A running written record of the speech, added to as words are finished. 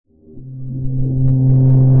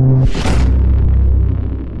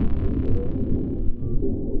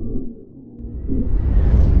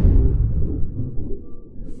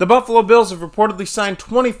The Buffalo Bills have reportedly signed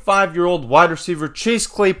 25-year-old wide receiver Chase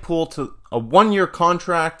Claypool to a one-year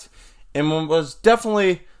contract in what was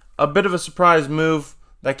definitely a bit of a surprise move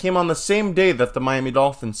that came on the same day that the Miami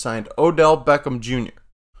Dolphins signed Odell Beckham Jr.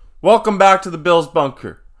 Welcome back to the Bills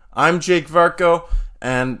Bunker. I'm Jake Varco,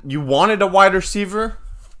 and you wanted a wide receiver?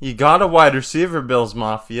 You got a wide receiver, Bills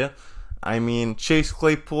Mafia. I mean, Chase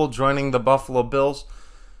Claypool joining the Buffalo Bills.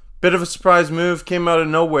 Bit of a surprise move, came out of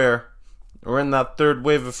nowhere. We're in that third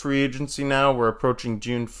wave of free agency now. We're approaching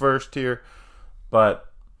June 1st here.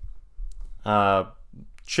 But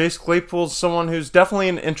Chase Claypool's someone who's definitely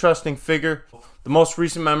an interesting figure. The most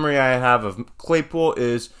recent memory I have of Claypool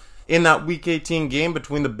is in that Week 18 game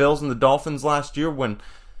between the Bills and the Dolphins last year when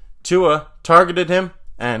Tua targeted him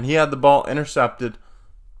and he had the ball intercepted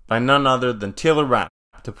by none other than Taylor Rapp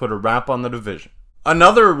to put a wrap on the division.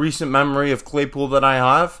 Another recent memory of Claypool that I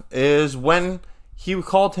have is when he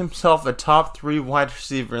called himself a top 3 wide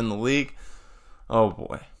receiver in the league. Oh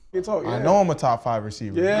boy. I know I'm a top 5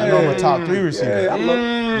 receiver. I know I'm a top 3 receiver. Yeah,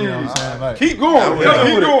 you know what I'm saying? Like, keep going. Keep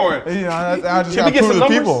going. You know, I just got to prove to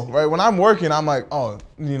people. Right? When I'm working, I'm like, oh,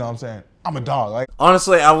 you know what I'm saying? I'm a dog. Like,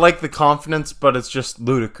 honestly, I like the confidence, but it's just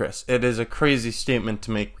ludicrous. It is a crazy statement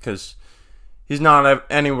to make because he's not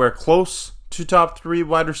anywhere close to top 3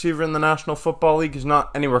 wide receiver in the National Football League. He's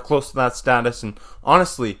not anywhere close to that status. And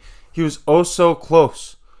honestly, he was oh so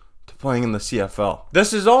close to playing in the CFL.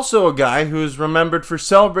 This is also a guy who is remembered for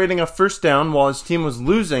celebrating a first down while his team was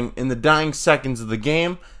losing in the dying seconds of the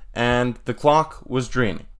game and the clock was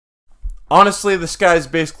draining. Honestly, this guy's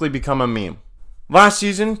basically become a meme. Last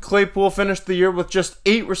season, Claypool finished the year with just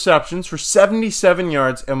 8 receptions for 77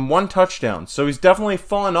 yards and 1 touchdown, so he's definitely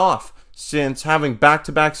fallen off since having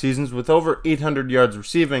back-to-back seasons with over 800 yards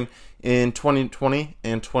receiving in 2020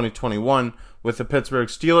 and 2021 with the Pittsburgh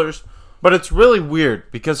Steelers. But it's really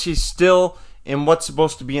weird because he's still in what's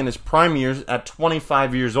supposed to be in his prime years at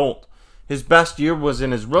 25 years old. His best year was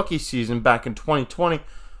in his rookie season back in 2020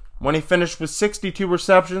 when he finished with 62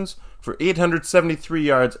 receptions for 873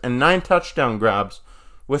 yards and 9 touchdown grabs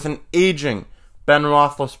with an aging Ben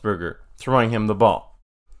Roethlisberger throwing him the ball.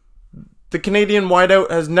 The Canadian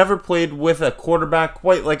wideout has never played with a quarterback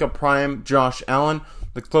quite like a prime Josh Allen.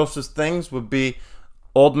 The closest things would be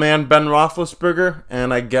old man Ben Roethlisberger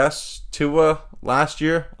and I guess Tua last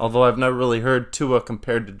year, although I've never really heard Tua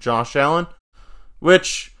compared to Josh Allen,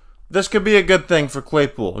 which this could be a good thing for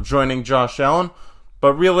Claypool joining Josh Allen,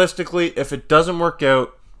 but realistically, if it doesn't work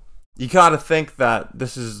out, you gotta think that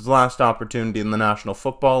this is his last opportunity in the National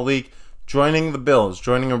Football League, joining the Bills,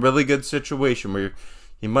 joining a really good situation where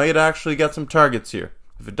he might actually get some targets here.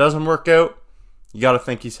 If it doesn't work out, you got to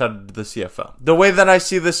think he's headed to the CFL. The way that I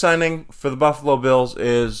see this signing for the Buffalo Bills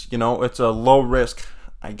is, it's a low risk.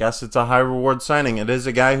 I guess it's a high reward signing. It is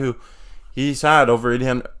a guy who he's had over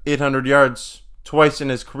 800 yards twice in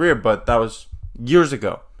his career, but that was years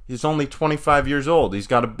ago. He's only 25 years old. He's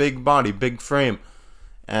got a big body, big frame.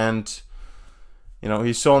 And,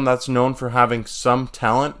 he's someone that's known for having some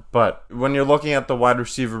talent. But when you're looking at the wide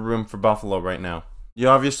receiver room for Buffalo right now, you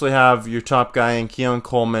obviously have your top guy in Keon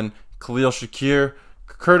Coleman, Khalil Shakir,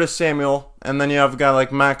 Curtis Samuel, and then you have a guy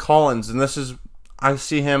like Matt Collins. And I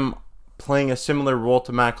see him playing a similar role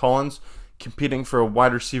to Matt Collins, competing for a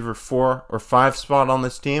wide receiver 4 or 5 spot on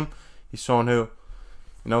this team. He's someone who,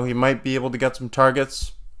 he might be able to get some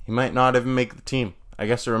targets. He might not even make the team. I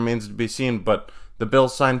guess it remains to be seen, but the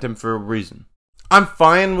Bills signed him for a reason. I'm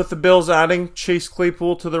fine with the Bills adding Chase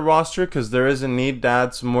Claypool to the roster because there is a need to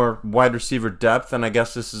add some more wide receiver depth, and I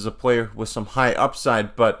guess this is a player with some high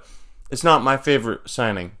upside, but it's not my favorite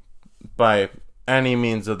signing by any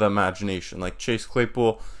means of the imagination. Like Chase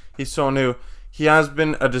Claypool, he's someone who he has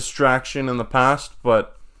been a distraction in the past,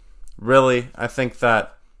 but really I think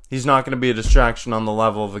that he's not going to be a distraction on the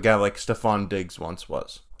level of a guy like Stephon Diggs once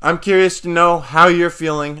was. I'm curious to know how you're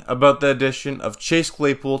feeling about the addition of Chase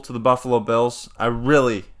Claypool to the Buffalo Bills. I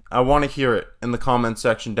want to hear it in the comment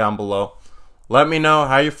section down below. Let me know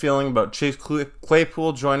how you're feeling about Chase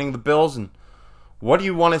Claypool joining the Bills, and what do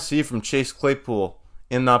you want to see from Chase Claypool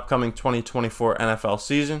in the upcoming 2024 NFL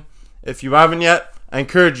season? If you haven't yet, I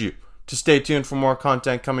encourage you to stay tuned for more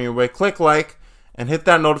content coming your way. Click like and hit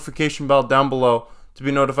that notification bell down below to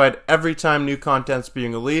be notified every time new content's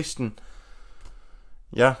being released. And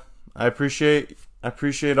yeah, I appreciate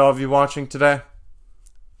all of you watching today.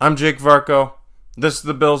 I'm Jake Varco. This is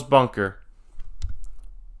the Bills Bunker.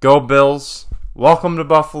 Go Bills. Welcome to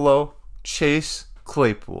Buffalo, Chase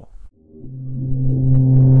Claypool.